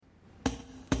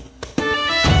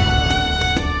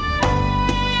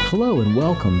Hello and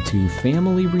welcome to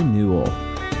Family Renewal.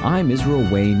 I'm Israel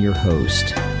Wayne, your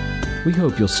host. We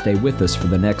hope you'll stay with us for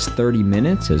the next 30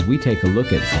 minutes as we take a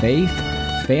look at faith,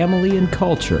 family, and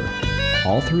culture,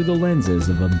 all through the lenses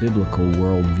of a biblical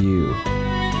worldview.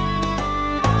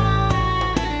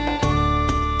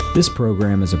 This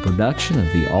program is a production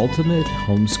of the Ultimate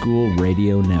Homeschool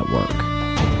Radio Network.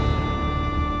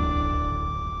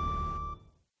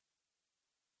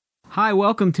 Hi,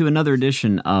 welcome to another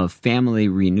edition of Family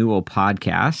Renewal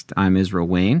Podcast. I'm Israel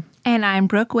Wayne. And I'm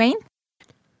Brooke Wayne.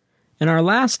 In our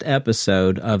last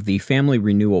episode of the Family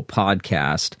Renewal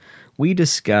Podcast, we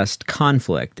discussed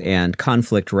conflict and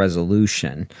conflict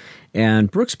resolution. And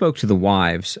Brooke spoke to the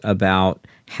wives about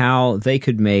how they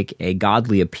could make a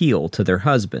godly appeal to their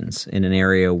husbands in an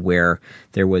area where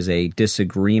there was a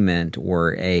disagreement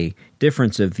or a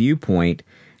difference of viewpoint,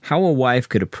 how a wife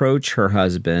could approach her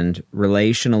husband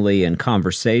relationally and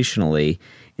conversationally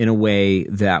in a way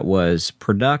that was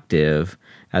productive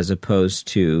as opposed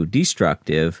to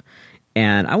destructive.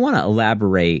 And I want to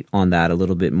elaborate on that a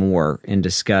little bit more and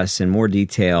discuss in more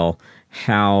detail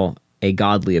how a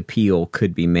godly appeal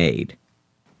could be made.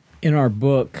 In our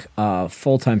book,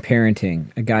 Full-Time Parenting,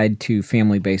 A Guide to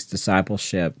Family-Based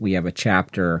Discipleship, we have a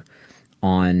chapter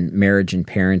on marriage and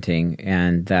parenting,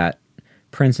 and that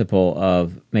principle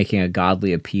of making a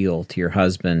godly appeal to your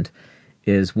husband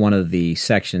is one of the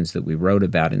sections that we wrote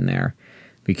about in there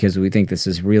because we think this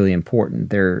is really important.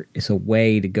 There is a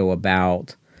way to go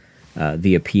about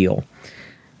the appeal.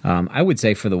 I would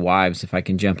say for the wives, if I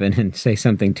can jump in and say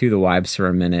something to the wives for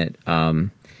a minute,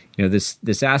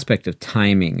 this aspect of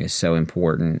timing is so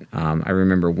important. I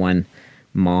remember one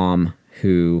mom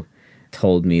who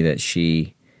told me that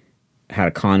she had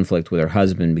a conflict with her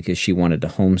husband because she wanted to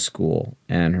homeschool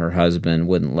and her husband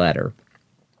wouldn't let her.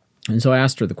 And so I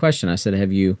asked her the question. I said,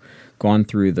 have you gone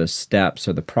through the steps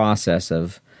or the process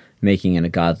of making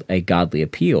a godly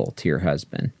appeal to your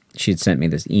husband? She'd sent me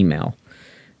this email.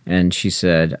 And she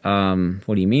said,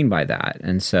 what do you mean by that?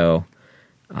 And so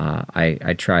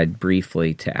I tried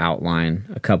briefly to outline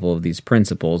a couple of these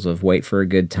principles of wait for a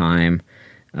good time,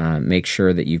 make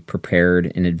sure that you've prepared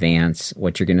in advance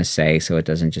what you're going to say so it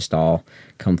doesn't just all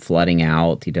come flooding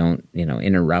out. You don't,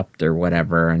 interrupt or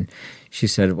whatever. And she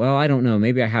said, well, I don't know.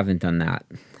 Maybe I haven't done that.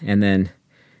 And then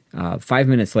 5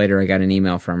 minutes later, I got an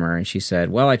email from her, and she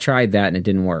said, well, I tried that and it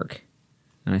didn't work.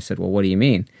 And I said, well, what do you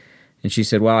mean? And she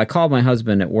said, well, I called my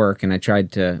husband at work and I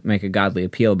tried to make a godly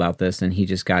appeal about this and he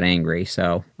just got angry.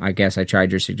 So I guess I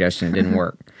tried your suggestion. It didn't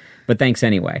work. But thanks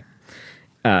anyway.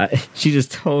 She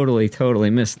just totally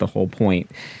missed the whole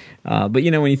point. But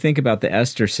when you think about the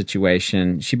Esther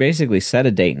situation, she basically set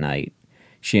a date night.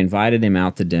 She invited him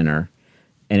out to dinner.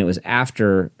 And it was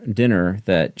after dinner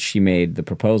that she made the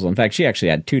proposal. In fact, she actually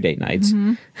had 2 date nights.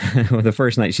 Mm-hmm. Well, the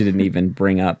first night she didn't even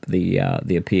bring up the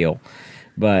appeal.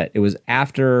 But it was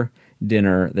after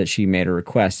dinner that she made a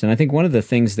request. And I think one of the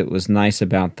things that was nice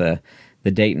about the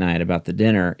date night, about the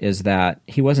dinner, is that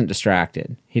he wasn't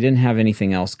distracted. He didn't have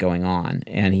anything else going on.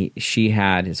 And she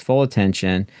had his full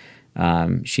attention.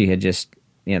 She had just,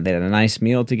 they had a nice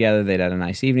meal together. They'd had a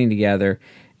nice evening together.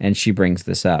 And she brings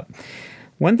this up.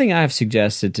 One thing I have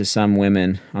suggested to some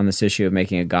women on this issue of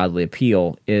making a godly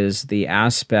appeal is the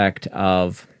aspect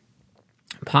of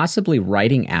possibly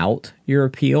writing out your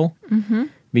appeal,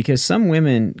 because some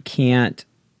women can't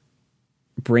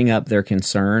bring up their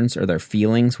concerns or their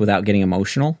feelings without getting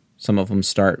emotional. Some of them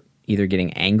start either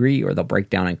getting angry, or they'll break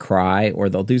down and cry, or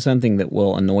they'll do something that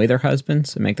will annoy their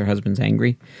husbands and make their husbands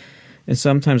angry. And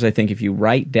sometimes I think if you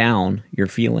write down your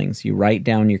feelings, you write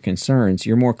down your concerns,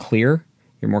 you're more clear,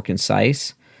 you're more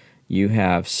concise, you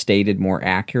have stated more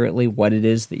accurately what it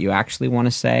is that you actually want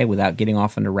to say without getting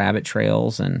off into rabbit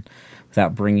trails and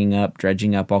without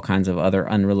dredging up all kinds of other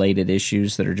unrelated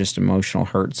issues that are just emotional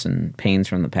hurts and pains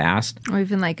from the past. Or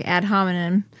even like ad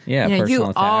hominem. Yeah, personal you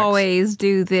attacks. Always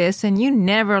do this and you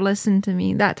never listen to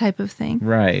me, that type of thing.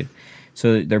 Right.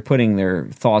 So they're putting their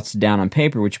thoughts down on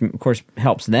paper, which of course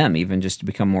helps them even just to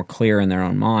become more clear in their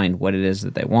own mind what it is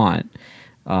that they want.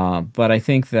 But I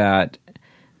think that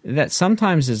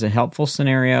sometimes is a helpful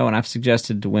scenario, and I've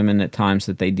suggested to women at times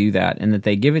that they do that and that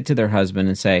they give it to their husband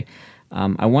and say,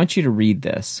 I want you to read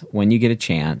this when you get a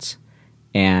chance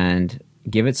and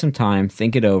give it some time,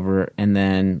 think it over, and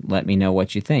then let me know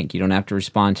what you think. You don't have to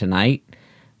respond tonight,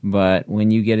 but when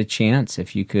you get a chance,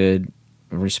 if you could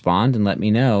respond and let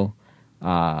me know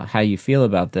how you feel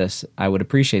about this, I would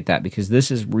appreciate that, because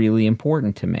this is really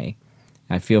important to me.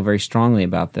 I feel very strongly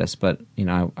about this, but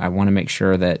I want to make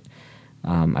sure that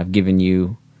I've given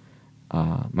you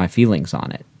my feelings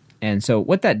on it. And so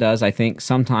what that does, I think,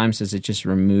 sometimes is it just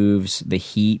removes the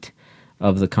heat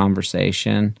of the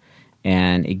conversation,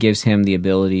 and it gives him the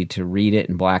ability to read it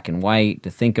in black and white, to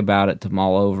think about it, to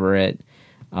mull over it.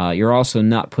 You're also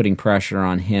not putting pressure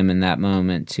on him in that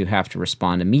moment to have to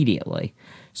respond immediately.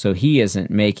 So he isn't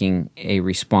making a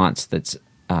response that's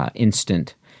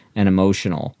instant and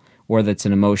emotional, or that's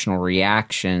an emotional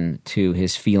reaction to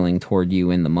his feeling toward you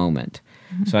in the moment.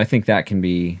 Mm-hmm. So I think that can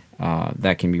be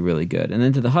really good. And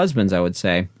then to the husbands, I would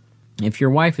say, if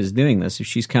your wife is doing this, if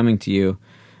she's coming to you,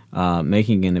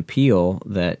 making an appeal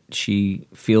that she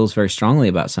feels very strongly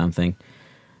about something,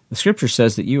 the Scripture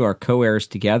says that you are co-heirs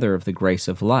together of the grace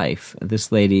of life.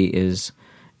 This lady is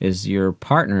your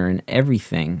partner in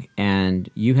everything, and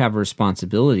you have a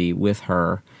responsibility with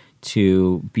her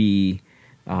to be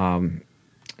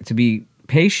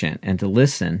patient and to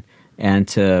listen and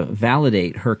to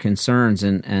validate her concerns.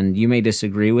 And you may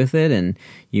disagree with it, and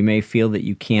you may feel that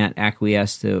you can't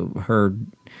acquiesce to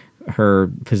her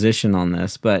position on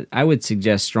this, but I would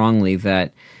suggest strongly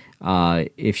that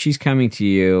if she's coming to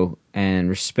you and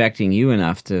respecting you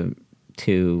enough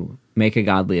to make a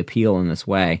godly appeal in this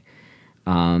way,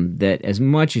 that as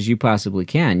much as you possibly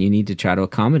can, you need to try to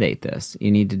accommodate this.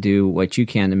 You need to do what you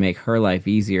can to make her life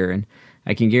easier. And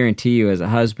I can guarantee you as a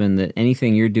husband that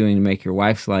anything you're doing to make your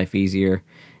wife's life easier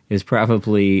is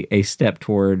probably a step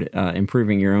toward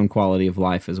improving your own quality of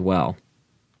life as well.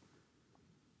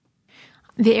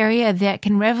 The area that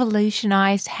can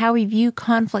revolutionize how we view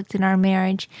conflict in our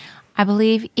marriage, I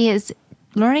believe, is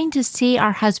learning to see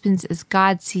our husbands as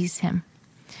God sees him.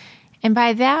 And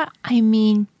by that, I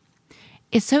mean,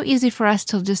 it's so easy for us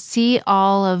to just see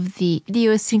all of the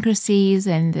idiosyncrasies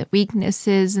and the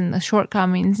weaknesses and the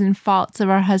shortcomings and faults of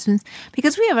our husbands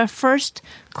because we have a first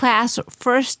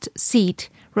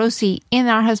row seat in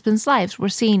our husband's lives. We're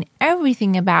seeing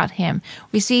everything about him.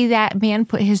 We see that man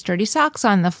put his dirty socks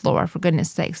on the floor, for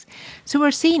goodness sakes. So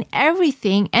we're seeing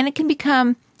everything, and it can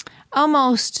become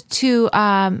almost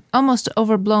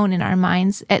overblown in our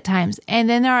minds at times. And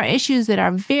then there are issues that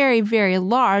are very, very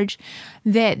large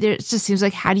that it just seems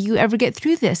like, how do you ever get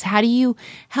through this? How do you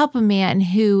help a man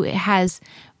who has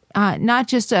not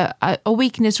just a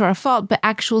weakness or a fault, but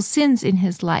actual sins in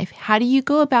his life? How do you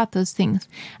go about those things?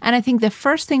 And I think the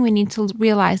first thing we need to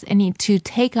realize and need to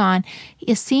take on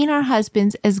is seeing our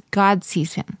husbands as God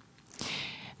sees him.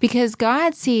 Because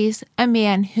God sees a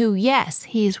man who, yes,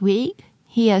 he is weak,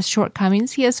 he has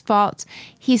shortcomings, he has faults,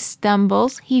 he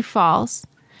stumbles, he falls,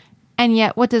 and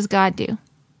yet what does God do?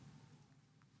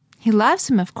 He loves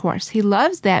him, of course. He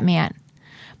loves that man.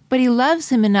 But he loves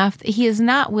him enough that he is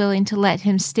not willing to let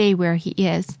him stay where he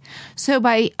is. So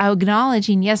by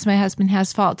acknowledging, yes, my husband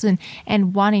has faults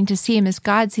and wanting to see him as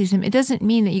God sees him, it doesn't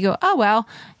mean that you go, oh, well,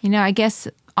 I guess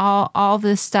all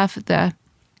this stuff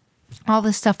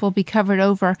will be covered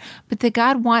over. But that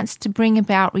God wants to bring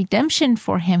about redemption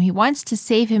for him. He wants to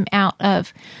save him out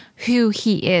of who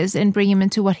he is and bring him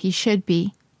into what he should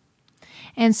be.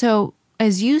 And so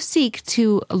as you seek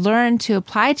to learn to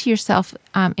apply to yourself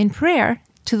in prayer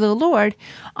to the Lord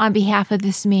on behalf of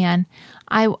this man,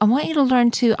 I want you to learn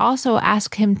to also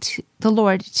ask the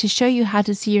Lord to show you how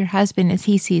to see your husband as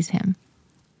he sees him,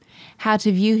 how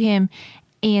to view him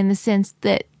in the sense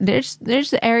that there's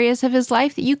areas of his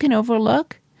life that you can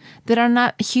overlook that are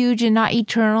not huge and not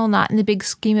eternal, not in the big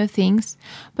scheme of things.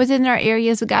 But then there are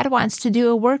areas that God wants to do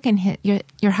a work in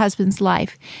your husband's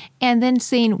life. And then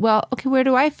saying, well, okay, where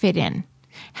do I fit in?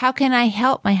 How can I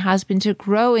help my husband to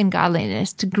grow in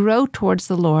godliness, to grow towards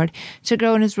the Lord, to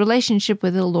grow in his relationship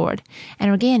with the Lord?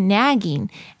 And again, nagging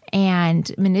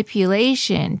and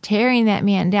manipulation, tearing that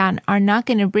man down are not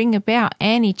going to bring about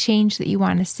any change that you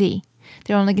want to see.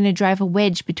 They're only going to drive a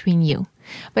wedge between you.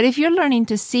 But if you're learning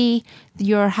to see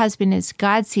your husband as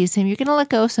God sees him, you're going to let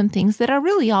go of some things that are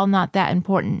really all not that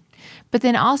important. But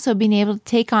then also being able to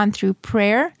take on through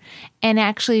prayer and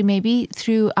actually maybe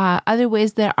through other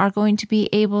ways that are going to be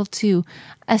able to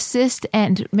assist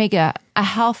and make a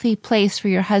healthy place for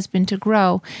your husband to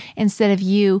grow instead of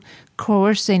you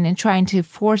coercing and trying to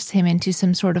force him into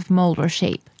some sort of mold or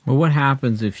shape. Well, what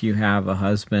happens if you have a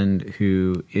husband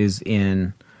who is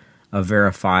in a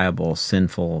verifiable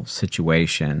sinful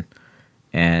situation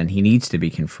and he needs to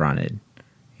be confronted?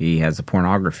 He has a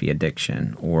pornography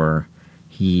addiction, or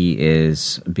he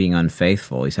is being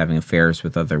unfaithful, he's having affairs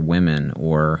with other women,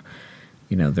 or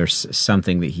there's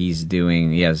something that he's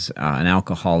doing. He has an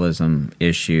alcoholism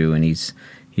issue, and he's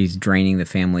draining the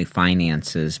family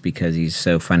finances because he's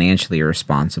so financially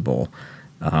irresponsible.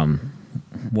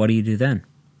 What do you do then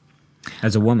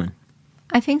as a woman?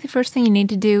 I think the first thing you need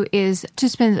to do is to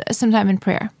spend some time in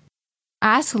prayer.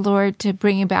 Ask the Lord to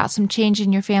bring about some change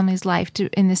in your family's life,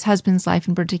 in this husband's life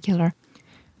in particular.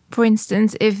 For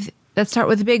instance, if Let's start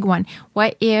with the big one.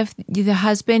 What if the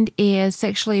husband is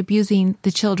sexually abusing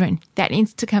the children? That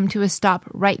needs to come to a stop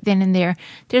right then and there.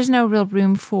 There's no real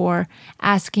room for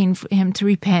asking for him to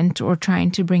repent or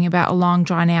trying to bring about a long,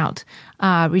 drawn-out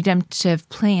redemptive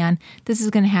plan. This is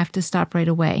going to have to stop right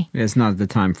away. It's not the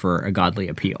time for a godly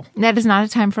appeal. That is not a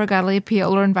time for a godly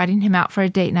appeal or inviting him out for a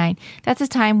date night. That's a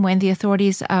time when the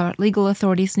authorities, legal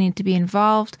authorities, need to be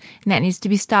involved, and that needs to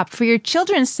be stopped. For your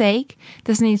children's sake,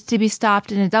 this needs to be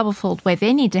stopped in a double-fold way.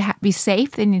 They need to be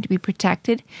safe. They need to be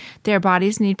protected. Their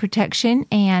bodies need protection,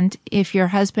 and if your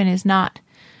husband is not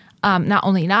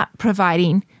only not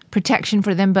providing protection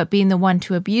for them, but being the one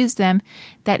to abuse them,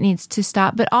 that needs to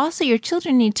stop. But also your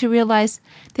children need to realize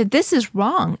that this is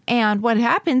wrong. And what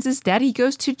happens is daddy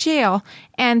goes to jail,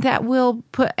 and that will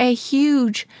put a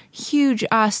huge, huge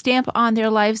stamp on their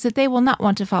lives that they will not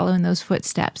want to follow in those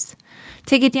footsteps.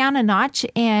 Take it down a notch.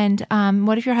 And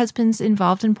what if your husband's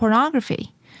involved in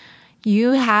pornography?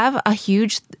 You have a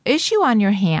huge issue on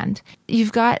your hand.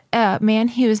 You've got a man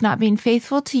who is not being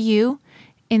faithful to you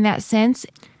in that sense.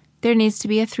 There needs to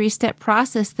be a 3-step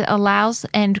process that allows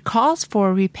and calls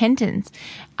for repentance.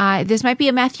 This might be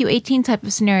a Matthew 18 type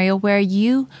of scenario where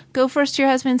you go first to your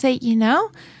husband and say,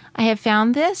 I have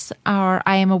found this, or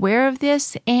I am aware of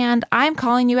this, and I'm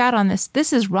calling you out on this.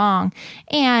 This is wrong.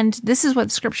 And this is what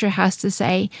Scripture has to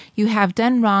say. You have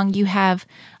done wrong. You have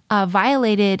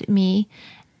violated me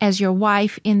as your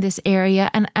wife in this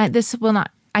area, and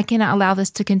I cannot allow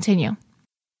this to continue.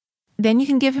 Then you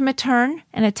can give him a turn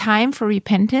and a time for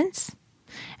repentance,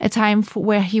 a time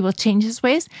where he will change his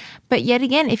ways. But yet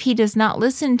again, if he does not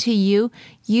listen to you,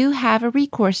 you have a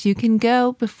recourse. You can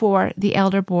go before the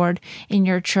elder board in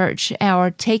your church, or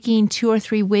taking 2 or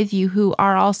 3 with you who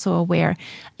are also aware.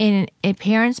 And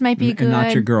parents might be good. And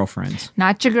not your girlfriends.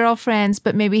 Not your girlfriends,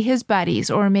 but maybe his buddies,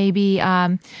 or maybe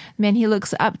men he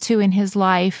looks up to in his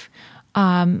life,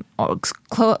 or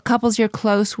couples you're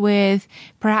close with,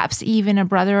 perhaps even a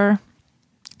brother,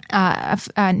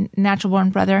 a natural-born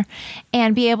brother,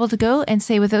 and be able to go and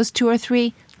say with those 2 or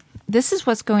 3, this is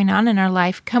what's going on in our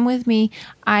life. Come with me.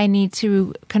 I need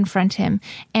to confront him.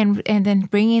 And then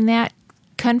bringing that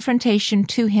confrontation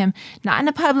to him, not in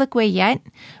a public way yet,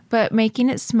 but making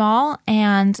it small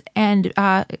and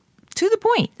to the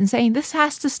point, and saying, this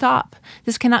has to stop.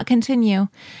 This cannot continue.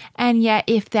 And yet,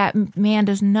 if that man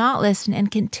does not listen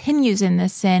and continues in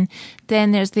this sin,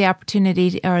 then there's the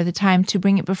opportunity or the time to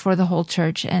bring it before the whole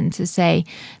church and to say,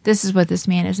 this is what this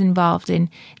man is involved in.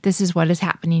 This is what is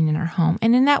happening in our home.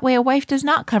 And in that way, a wife does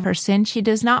not cover sin. She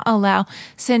does not allow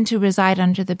sin to reside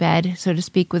under the bed, so to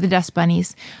speak, with the dust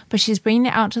bunnies. But she's bringing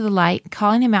it out to the light,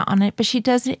 calling him out on it. But she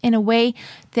does it in a way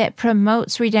that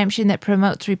promotes redemption, that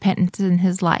promotes repentance in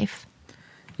his life.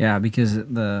 Yeah, because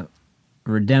the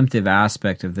redemptive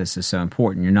aspect of this is so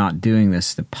important. You're not doing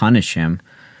this to punish him.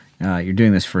 You're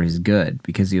doing this for his good,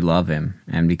 because you love him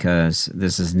and because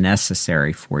this is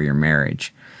necessary for your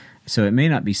marriage. So it may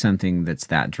not be something that's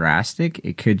that drastic.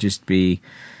 It could just be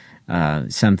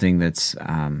something that's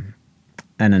an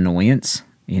annoyance.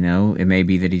 It may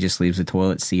be that he just leaves the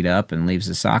toilet seat up and leaves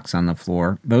his socks on the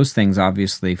floor. Those things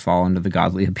obviously fall into the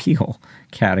godly appeal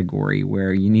category,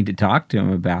 where you need to talk to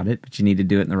him about it, but you need to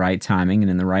do it in the right timing and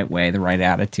in the right way, the right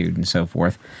attitude and so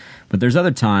forth. But there's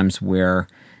other times where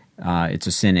it's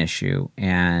a sin issue,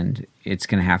 and it's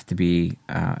going to have to be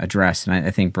addressed. And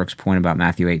I think Brooke's point about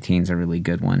Matthew 18 is a really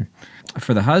good one.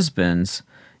 For the husbands,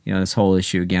 this whole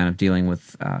issue, again, of dealing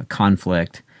with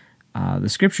conflict, the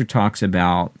Scripture talks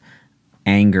about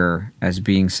anger as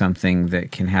being something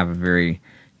that can have a very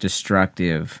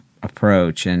destructive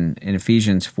approach. And in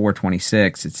Ephesians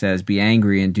 4:26, it says, "Be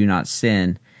angry and do not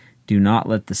sin. Do not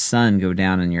let the sun go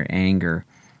down in your anger."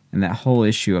 And that whole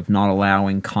issue of not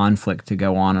allowing conflict to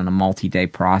go on in a multi-day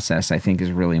process, I think,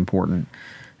 is really important.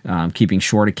 Keeping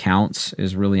short accounts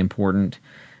is really important.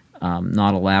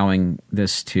 Not allowing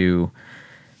this to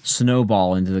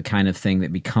snowball into the kind of thing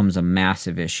that becomes a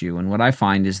massive issue. And what I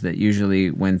find is that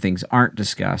usually when things aren't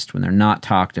discussed, when they're not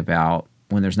talked about,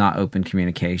 when there's not open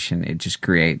communication, it just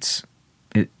creates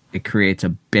a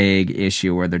big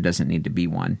issue where there doesn't need to be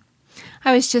one.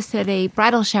 I was just at a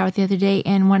bridal shower the other day,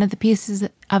 and one of the pieces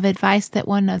of advice that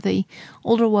one of the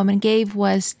older women gave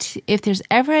was if there's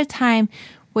ever a time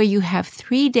where you have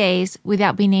 3 days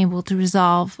without being able to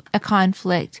resolve a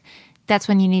conflict, that's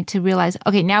when you need to realize,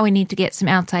 okay, now we need to get some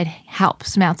outside help,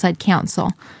 some outside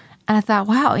counsel. And I thought,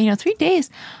 wow, 3 days,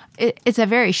 it's a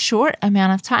very short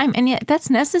amount of time. And yet that's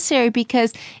necessary,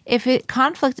 because if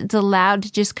conflict is allowed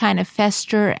to just kind of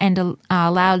fester and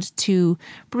allowed to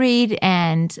breed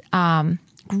and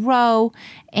grow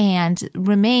and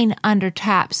remain under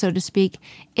tap, so to speak,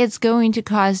 it's going to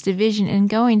cause division and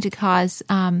going to cause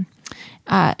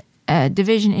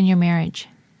division in your marriage.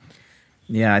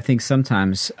 Yeah, I think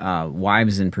sometimes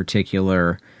wives in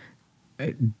particular,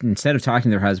 instead of talking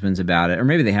to their husbands about it, or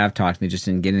maybe they have talked and they just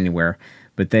didn't get anywhere,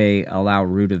 but they allow a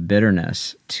root of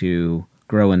bitterness to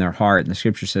grow in their heart. And the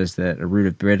scripture says that a root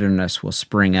of bitterness will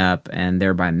spring up and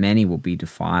thereby many will be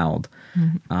defiled.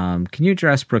 Mm-hmm. Can you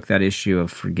address, Brooke, that issue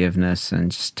of forgiveness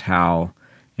and just how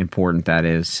important that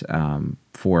is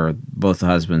for both the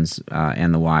husbands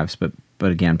and the wives, but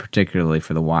again, particularly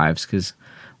for the wives, because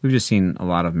we've just seen a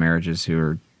lot of marriages who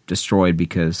are destroyed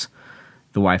because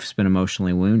the wife's been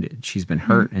emotionally wounded. She's been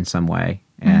hurt in some way,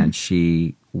 and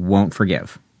she won't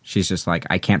forgive. She's just like,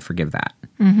 I can't forgive that.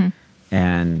 Mm-hmm.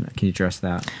 And can you address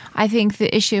that? I think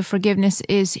the issue of forgiveness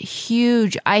is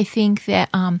huge. I think that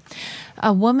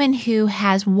a woman who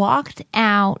has walked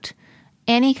out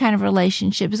any kind of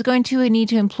relationship is going to need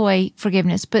to employ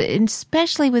forgiveness, but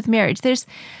especially with marriage. There's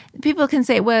people can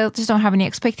say, well, just don't have any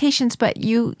expectations, but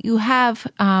you have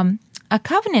a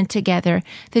covenant together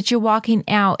that you're walking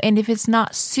out, and if it's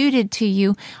not suited to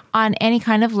you on any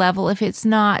kind of level, if it's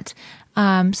not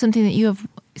something that you have,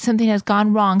 something has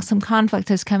gone wrong, some conflict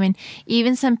has come in,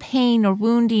 even some pain or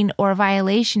wounding or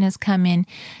violation has come in,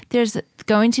 there's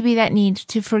going to be that need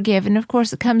to forgive. And of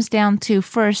course, it comes down to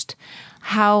first,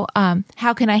 how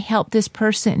can I help this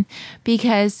person?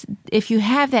 Because if you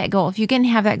have that goal, if you can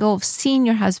have that goal of seeing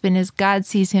your husband as God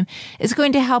sees him, it's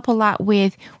going to help a lot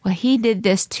with, well, he did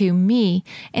this to me.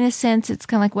 In a sense, it's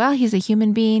kind of like, well, he's a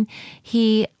human being.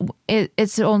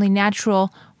 It's only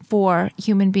natural for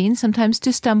human beings sometimes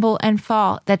to stumble and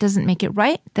fall. That doesn't make it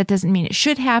right. That doesn't mean it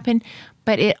should happen,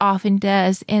 but it often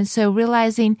does. And so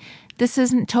realizing this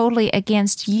isn't totally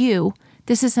against you.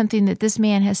 This is something that this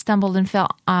man has stumbled and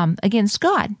fell against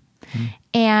God. Mm-hmm.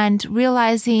 And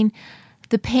realizing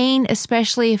the pain,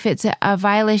 especially if it's a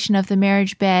violation of the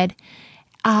marriage bed,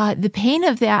 the pain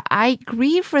of that, I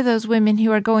grieve for those women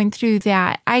who are going through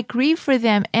that. I grieve for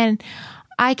them, and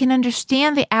I can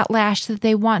understand the outlash that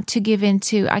they want to give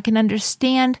into. I can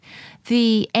understand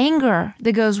the anger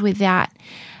that goes with that.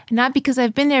 Not because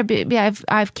I've been there, but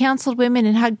I've counseled women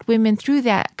and hugged women through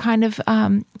that kind of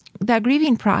that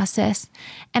grieving process.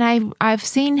 And I've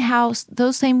seen how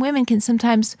those same women can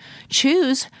sometimes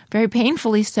choose, very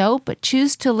painfully so, but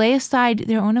choose to lay aside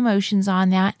their own emotions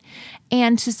on that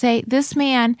and to say, this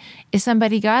man is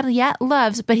somebody God yet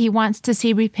loves, but he wants to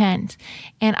see repent.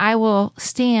 And I will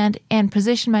stand and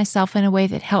position myself in a way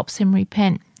that helps him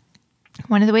repent.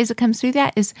 One of the ways it comes through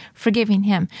that is forgiving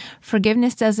him.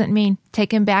 Forgiveness doesn't mean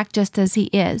take him back just as he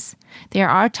is. There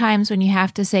are times when you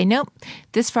have to say, nope,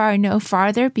 this far and no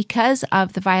farther because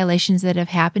of the violations that have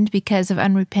happened, because of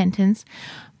unrepentance.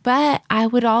 But I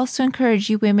would also encourage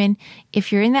you women,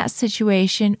 if you're in that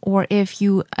situation, or if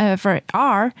you ever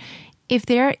are, if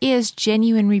there is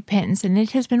genuine repentance and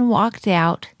it has been walked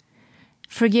out,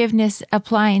 forgiveness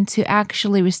applying to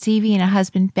actually receiving a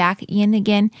husband back in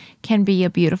again can be a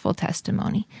beautiful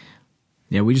testimony.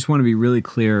 Yeah, we just want to be really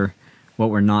clear what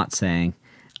we're not saying.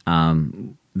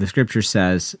 The scripture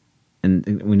says,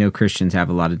 and we know Christians have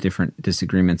a lot of different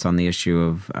disagreements on the issue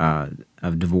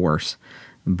of divorce,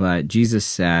 but Jesus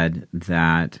said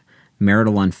that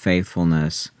marital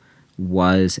unfaithfulness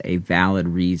was a valid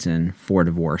reason for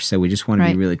divorce. So we just want to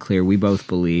be really clear. We both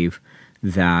believe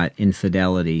that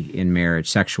infidelity in marriage,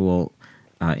 sexual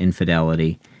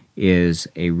infidelity, is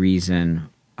a reason,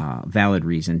 valid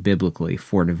reason biblically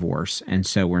for divorce. And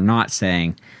so we're not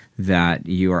saying that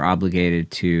you are obligated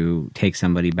to take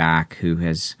somebody back who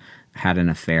has had an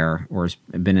affair or has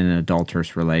been in an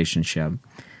adulterous relationship.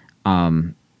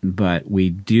 But we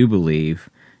do believe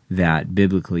that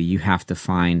biblically you have to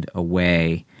find a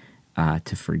way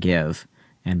to forgive.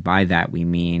 And by that, we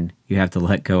mean you have to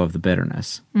let go of the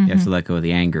bitterness. Mm-hmm. You have to let go of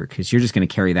the anger, because you're just going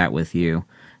to carry that with you.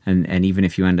 And even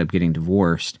if you end up getting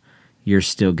divorced, you're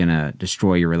still going to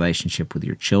destroy your relationship with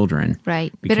your children.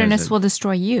 Right. Bitterness will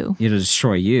destroy you. It'll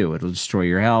destroy you. It'll destroy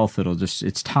your health.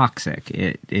 It's toxic.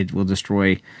 It will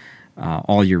destroy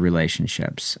all your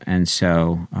relationships. And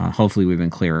so hopefully we've been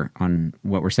clear on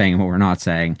what we're saying and what we're not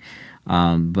saying.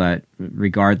 But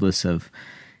regardless of,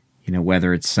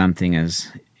 whether it's something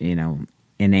as,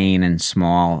 inane and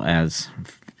small as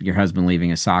your husband leaving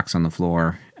his socks on the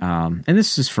floor. And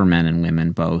this is for men and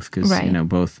women both, because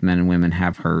both men and women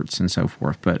have hurts and so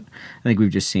forth. But I think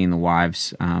we've just seen the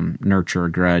wives nurture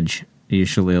a grudge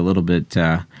usually a little bit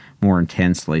more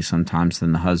intensely sometimes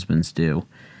than the husbands do.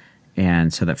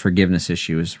 And so that forgiveness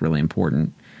issue is really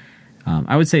important.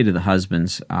 I would say to the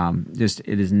husbands,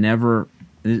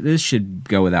 this should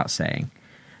go without saying,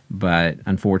 but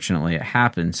unfortunately it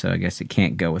happens, so I guess it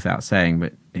can't go without saying.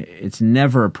 But it's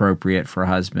never appropriate for a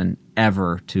husband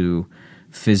ever to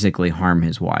physically harm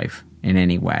his wife in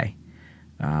any way.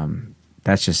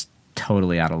 That's just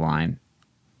totally out of line,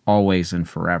 always and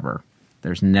forever.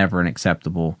 There's never an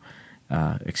acceptable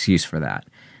excuse for that.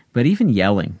 But even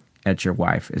yelling at your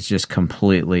wife is just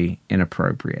completely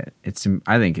inappropriate.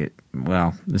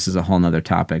 Well, this is a whole nother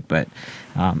topic, but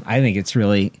I think it's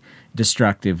really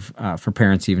destructive for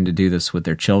parents even to do this with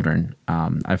their children.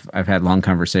 I've had long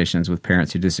conversations with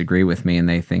parents who disagree with me, and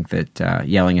they think that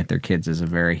yelling at their kids is a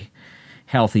very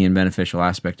healthy and beneficial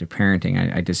aspect of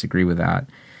parenting. I disagree with that.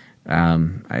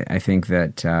 I think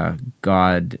that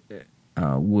God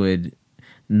would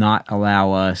not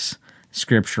allow us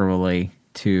scripturally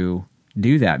to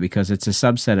do that because it's a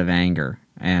subset of anger.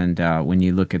 And when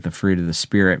you look at the fruit of the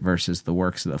Spirit versus the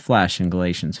works of the flesh in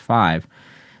Galatians 5,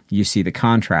 you see the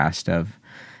contrast of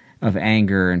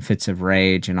anger and fits of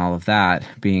rage and all of that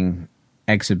being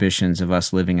exhibitions of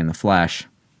us living in the flesh,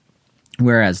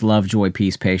 whereas love, joy,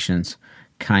 peace, patience,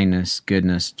 kindness,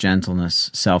 goodness, gentleness,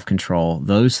 self-control,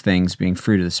 those things being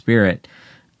fruit of the Spirit,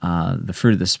 the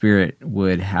fruit of the Spirit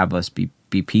would have us be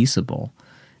peaceable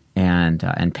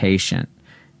and patient.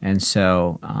 And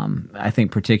so I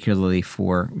think particularly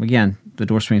for, again, the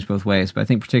door swings both ways, but I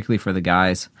think particularly for the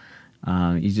guys,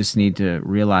 you just need to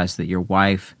realize that your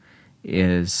wife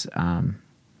is,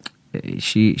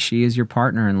 she is your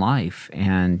partner in life,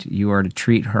 and you are to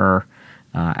treat her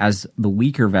as the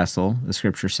weaker vessel, the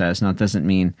Scripture says. Now, it doesn't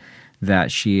mean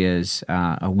that she is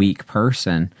a weak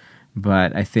person,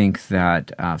 but I think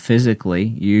that physically,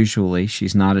 usually,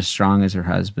 she's not as strong as her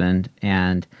husband,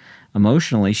 and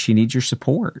emotionally, she needs your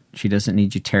support. She doesn't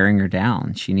need you tearing her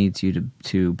down. She needs you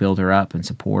to build her up and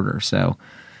support her. So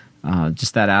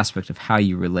just that aspect of how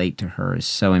you relate to her is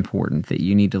so important, that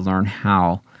you need to learn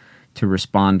how to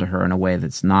respond to her in a way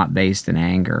that's not based in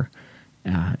anger,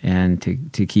 and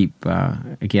to keep,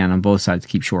 again, on both sides,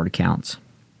 keep short accounts.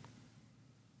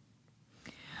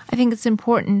 I think it's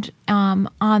important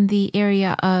on the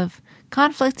area of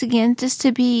conflict, again, just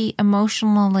to be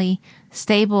emotionally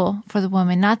stable for the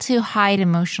woman, not to hide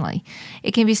emotionally.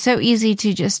 It can be so easy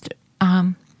to just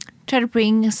try to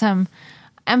bring some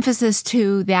emphasis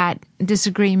to that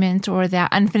disagreement or that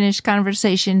unfinished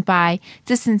conversation by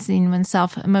distancing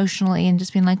oneself emotionally and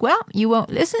just being like, well, you won't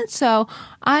listen, so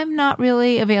I'm not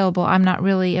really available. I'm not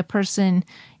really a person,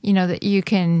 that you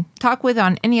can talk with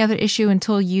on any other issue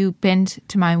until you bend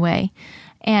to my way.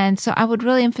 And so I would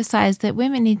really emphasize that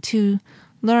women need to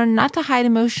learn not to hide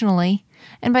emotionally.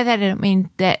 And by that, I don't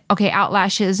mean that,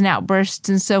 outlashes and outbursts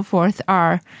and so forth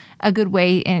are a good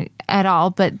way at all,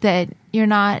 but that you're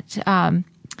not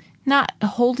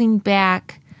holding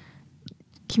back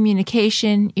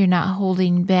communication. You're not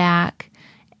holding back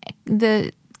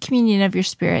the communion of your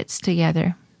spirits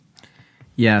together.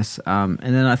 Yes, and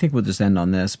then I think we'll just end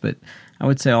on this, but I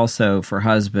would say also for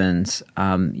husbands,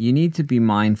 you need to be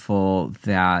mindful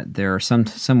that there are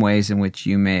some ways in which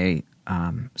you may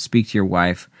speak to your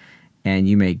wife, and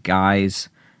you may guise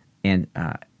and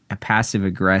a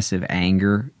passive-aggressive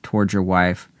anger towards your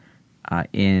wife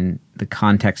in the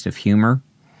context of humor.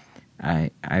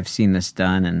 I've seen this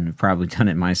done, and probably done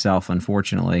it myself,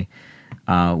 unfortunately,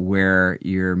 where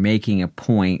you're making a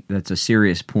point that's a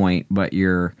serious point, but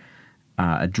you're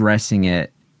addressing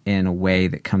it in a way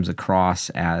that comes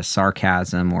across as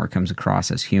sarcasm or comes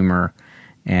across as humor.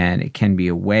 And it can be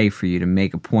a way for you to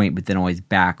make a point, but then always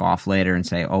back off later and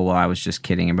say, oh, well, I was just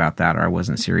kidding about that, or I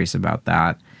wasn't serious about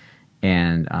that.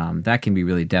 And that can be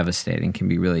really devastating, can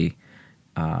be really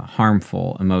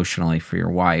harmful emotionally for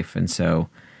your wife. And so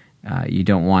you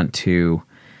don't want to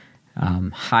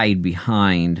hide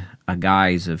behind a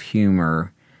guise of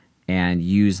humor and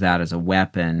use that as a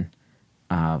weapon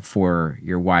for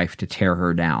your wife to tear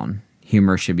her down.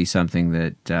 Humor should be something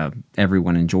that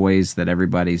everyone enjoys, that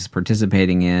everybody's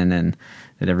participating in, and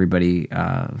that everybody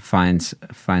finds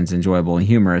enjoyable and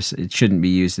humorous. It shouldn't be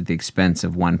used at the expense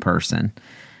of one person,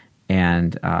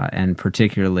 and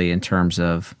particularly in terms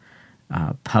of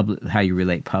how you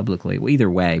relate publicly. Well, either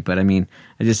way, but I mean,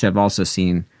 I just have also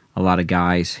seen a lot of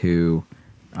guys who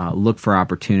look for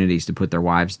opportunities to put their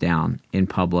wives down in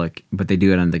public, but they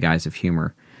do it under the guise of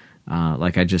humor.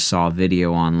 Like I just saw a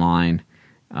video online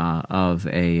of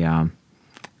a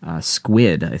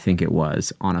squid, I think it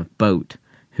was, on a boat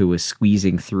who was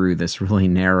squeezing through this really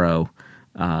narrow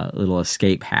little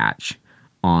escape hatch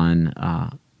on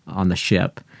the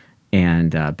ship.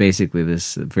 And basically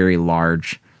this very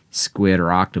large squid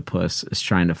or octopus is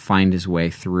trying to find his way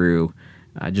through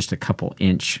just a couple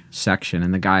inch section.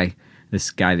 And this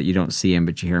guy that you don't see him,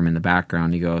 but you hear him in the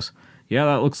background, he goes, yeah,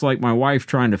 that looks like my wife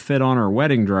trying to fit on her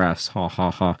wedding dress, ha,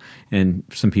 ha, ha. And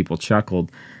some people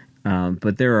chuckled.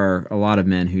 But there are a lot of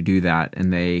men who do that,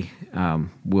 and they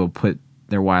will put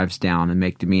their wives down and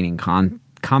make demeaning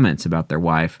comments about their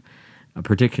wife,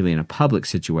 particularly in a public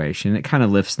situation. It kind of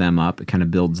lifts them up. It kind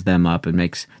of builds them up and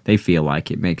they feel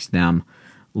like it makes them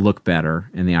look better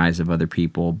in the eyes of other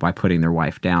people by putting their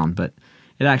wife down. But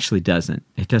it actually doesn't.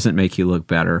 It doesn't make you look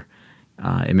better.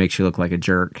 It makes you look like a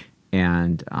jerk,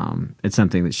 and it's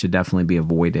something that should definitely be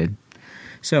avoided.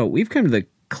 So we've come to the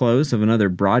close of another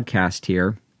broadcast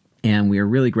here, and we are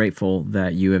really grateful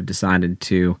that you have decided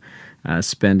to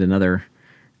spend another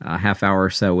half hour or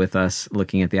so with us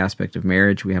looking at the aspect of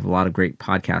marriage. We have a lot of great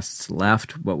podcasts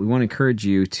left, but we want to encourage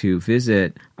you to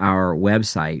visit our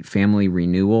website,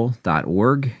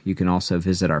 familyrenewal.org. You can also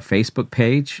visit our Facebook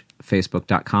page,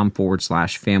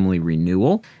 facebook.com/Family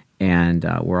Renewal. And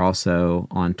we're also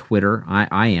on Twitter.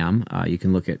 I am. You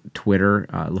can look at Twitter,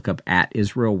 look up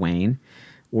 @IsraelWayne,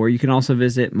 or you can also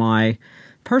visit my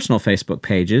personal Facebook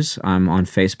pages. I'm on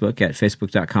Facebook at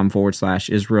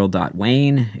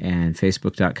facebook.com/Israel.Wayne and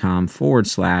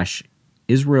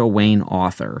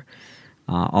facebook.com/IsraelWayneAuthor.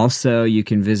 Also, you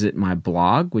can visit my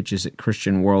blog, which is at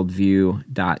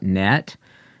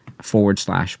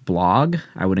christianworldview.net/blog.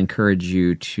 I would encourage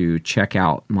you to check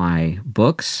out my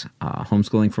books,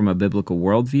 Homeschooling from a Biblical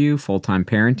Worldview, Full-Time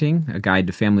Parenting, A Guide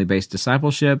to Family-Based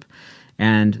Discipleship,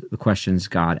 and The Questions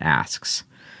God Asks.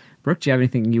 Brooke, do you have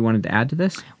anything you wanted to add to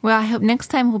this? Well, I hope next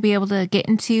time we'll be able to get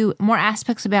into more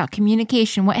aspects about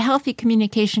communication, what healthy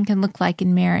communication can look like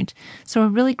in marriage. So we're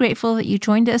really grateful that you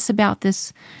joined us about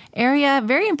this area,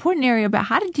 very important area about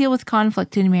how to deal with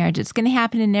conflict in marriage. It's going to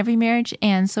happen in every marriage,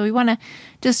 and so we want to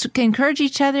just encourage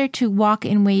each other to walk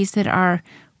in ways that are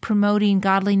promoting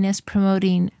godliness,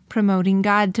 promoting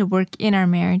God to work in our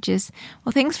marriages.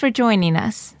 Well, thanks for joining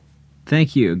us.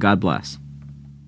 Thank you. God bless.